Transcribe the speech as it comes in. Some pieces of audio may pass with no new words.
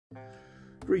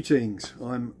Greetings,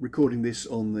 I'm recording this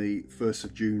on the 1st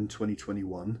of June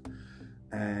 2021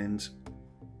 and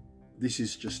this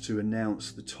is just to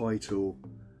announce the title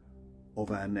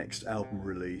of our next album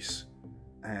release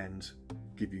and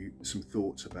give you some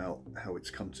thoughts about how it's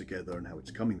come together and how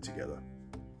it's coming together.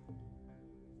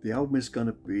 The album is going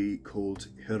to be called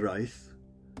Hiraeth,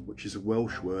 which is a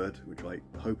Welsh word which I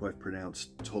hope I've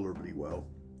pronounced tolerably well.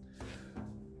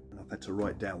 And I've had to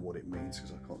write down what it means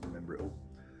because I can't remember it all.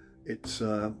 It's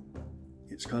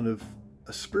kind of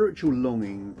a spiritual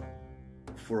longing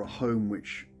for a home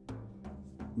which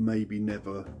maybe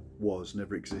never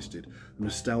existed, a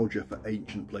nostalgia for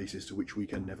ancient places to which we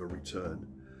can never return.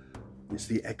 It's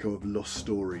the echo of lost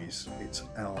stories, it's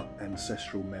our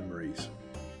ancestral memories.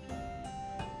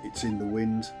 It's in the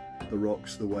wind, the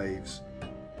rocks, the waves,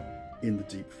 in the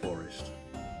deep forest.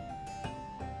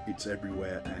 It's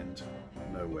everywhere and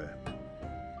nowhere.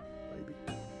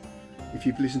 If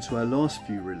you've listened to our last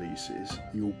few releases,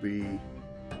 you'll be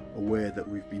aware that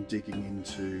we've been digging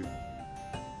into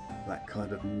that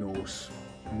kind of Norse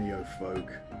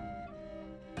neo-folk,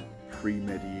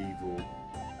 pre-medieval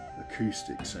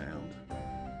acoustic sound.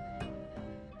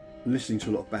 I'm listening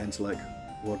to a lot of bands like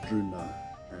Wardruna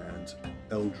and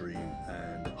Eldream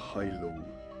and Heilung,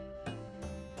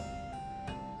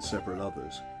 several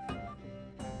others.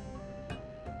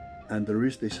 And there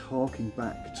is this harking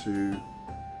back to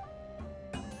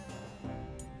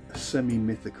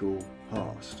semi-mythical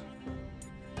past.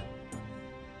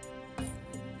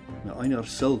 Now Einar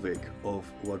Selvik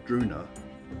of Wardruna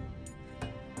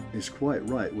is quite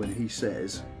right when he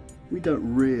says we don't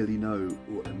really know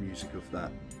what the music of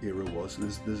that era was.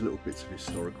 There's little bits of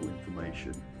historical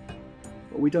information,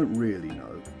 but we don't really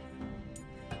know.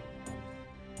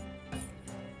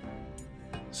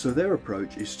 So their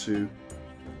approach is to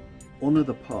honour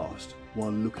the past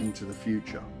while looking to the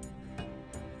future.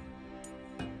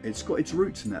 It's got its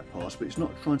roots in that past, but it's not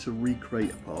trying to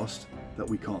recreate a past that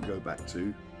we can't go back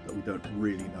to, that we don't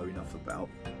really know enough about.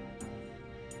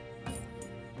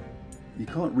 You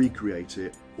can't recreate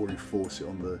it or enforce it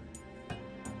on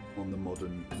the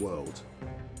modern world.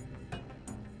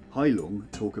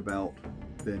 Heilung talk about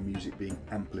their music being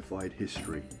amplified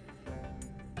history,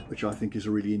 which I think is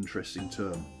a really interesting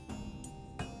term.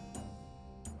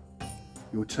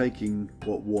 You're taking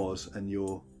what was and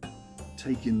you're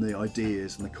taking the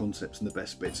ideas and the concepts and the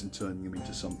best bits and turning them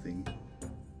into something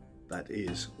that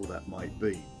is or that might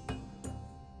be.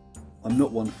 I'm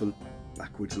not one for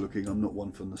backwards looking, I'm not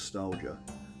one for nostalgia,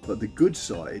 but the good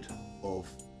side of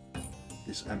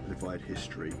this amplified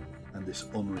history and this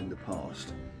honouring the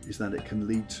past is that it can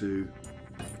lead to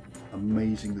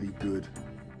amazingly good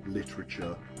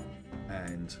literature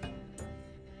and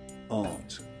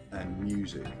art and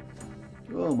music.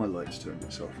 Oh, my light's turned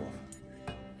itself off.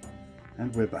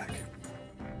 And we're back.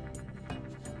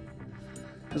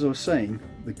 As I was saying,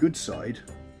 the good side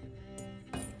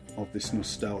of this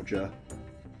nostalgia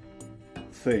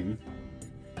thing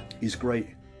is great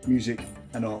music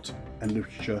and art and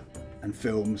literature and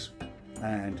films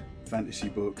and fantasy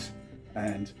books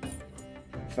and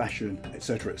fashion,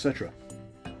 etc., etc.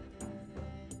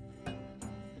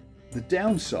 The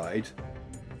downside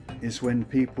is when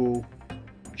people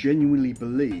genuinely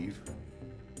believe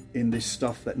in this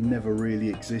stuff that never really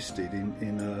existed,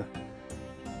 in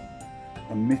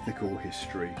a mythical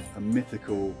history, a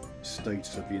mythical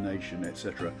status of your nation,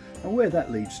 etc. And where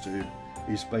that leads to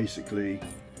is basically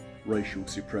racial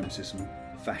supremacism,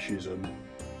 fascism,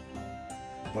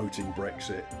 voting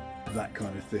Brexit, that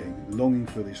kind of thing, longing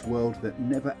for this world that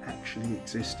never actually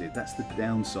existed. That's the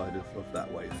downside of that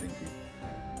way of thinking.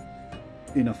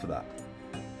 Enough of that.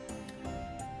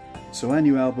 So our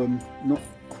new album, not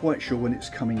quite sure when it's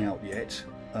coming out yet.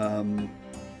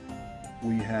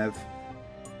 We have,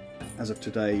 as of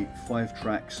today, 5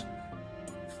 tracks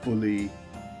fully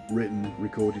written,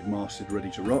 recorded, mastered,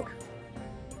 ready to rock,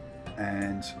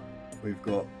 and we've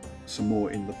got some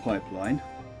more in the pipeline.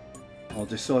 I'll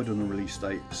decide on a release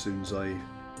date as soon as I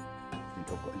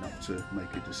think I've got enough to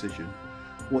make a decision.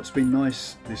 What's been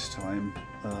nice this time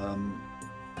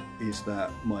is that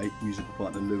my musical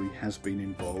partner Louis has been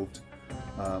involved.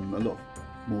 A lot of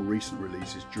more recent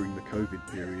releases during the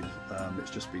COVID period, it's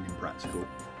just been impractical,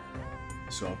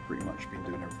 so I've pretty much been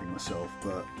doing everything myself,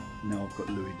 but now I've got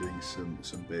Louis doing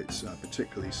some bits,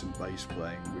 particularly some bass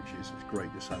playing, which is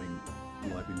great, just having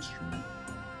live instrument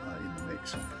in the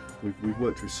mix. We've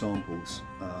worked with samples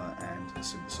and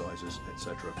synthesizers,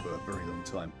 etc. for a very long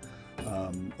time.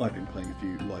 I've been playing a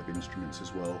few live instruments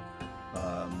as well,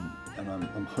 and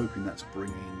I'm hoping that's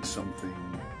bringing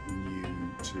something new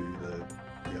to the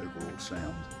overall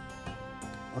sound.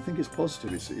 I think it's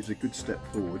positive. It's a good step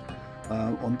forward.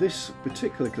 On this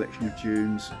particular collection of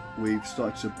tunes, we've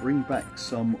started to bring back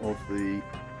some of the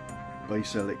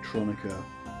bass electronica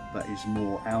that is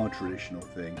more our traditional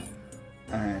thing,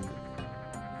 and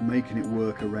making it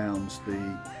work around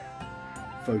the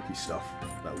folky stuff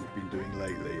that we've been doing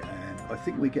lately. And I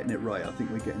think we're getting it right. I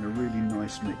think we're getting a really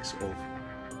nice mix of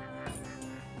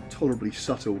tolerably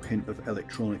subtle hint of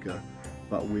electronica,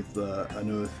 but with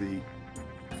an earthy,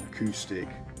 acoustic,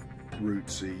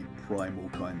 rootsy, primal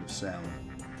kind of sound.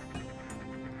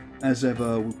 As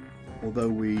ever, although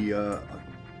we are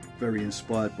very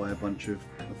inspired by a bunch of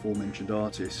aforementioned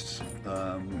artists,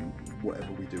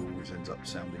 whatever we do always ends up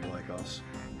sounding like us,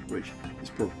 which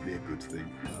is probably a good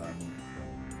thing.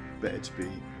 Better to be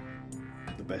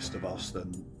the best of us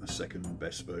than a second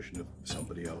best version of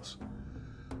somebody else.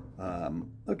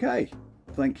 Okay,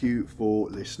 thank you for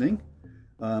listening.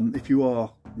 If you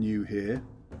are new here,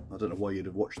 I don't know why you'd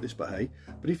have watched this, but hey,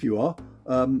 but if you are,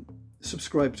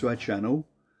 subscribe to our channel,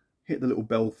 hit the little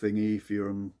bell thingy if you're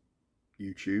on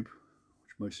YouTube,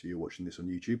 which most of you are watching this on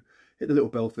YouTube. Hit the little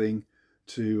bell thing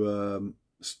to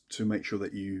make sure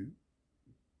that you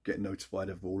get notified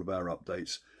of all of our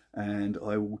updates, and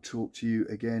I will talk to you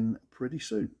again pretty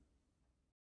soon.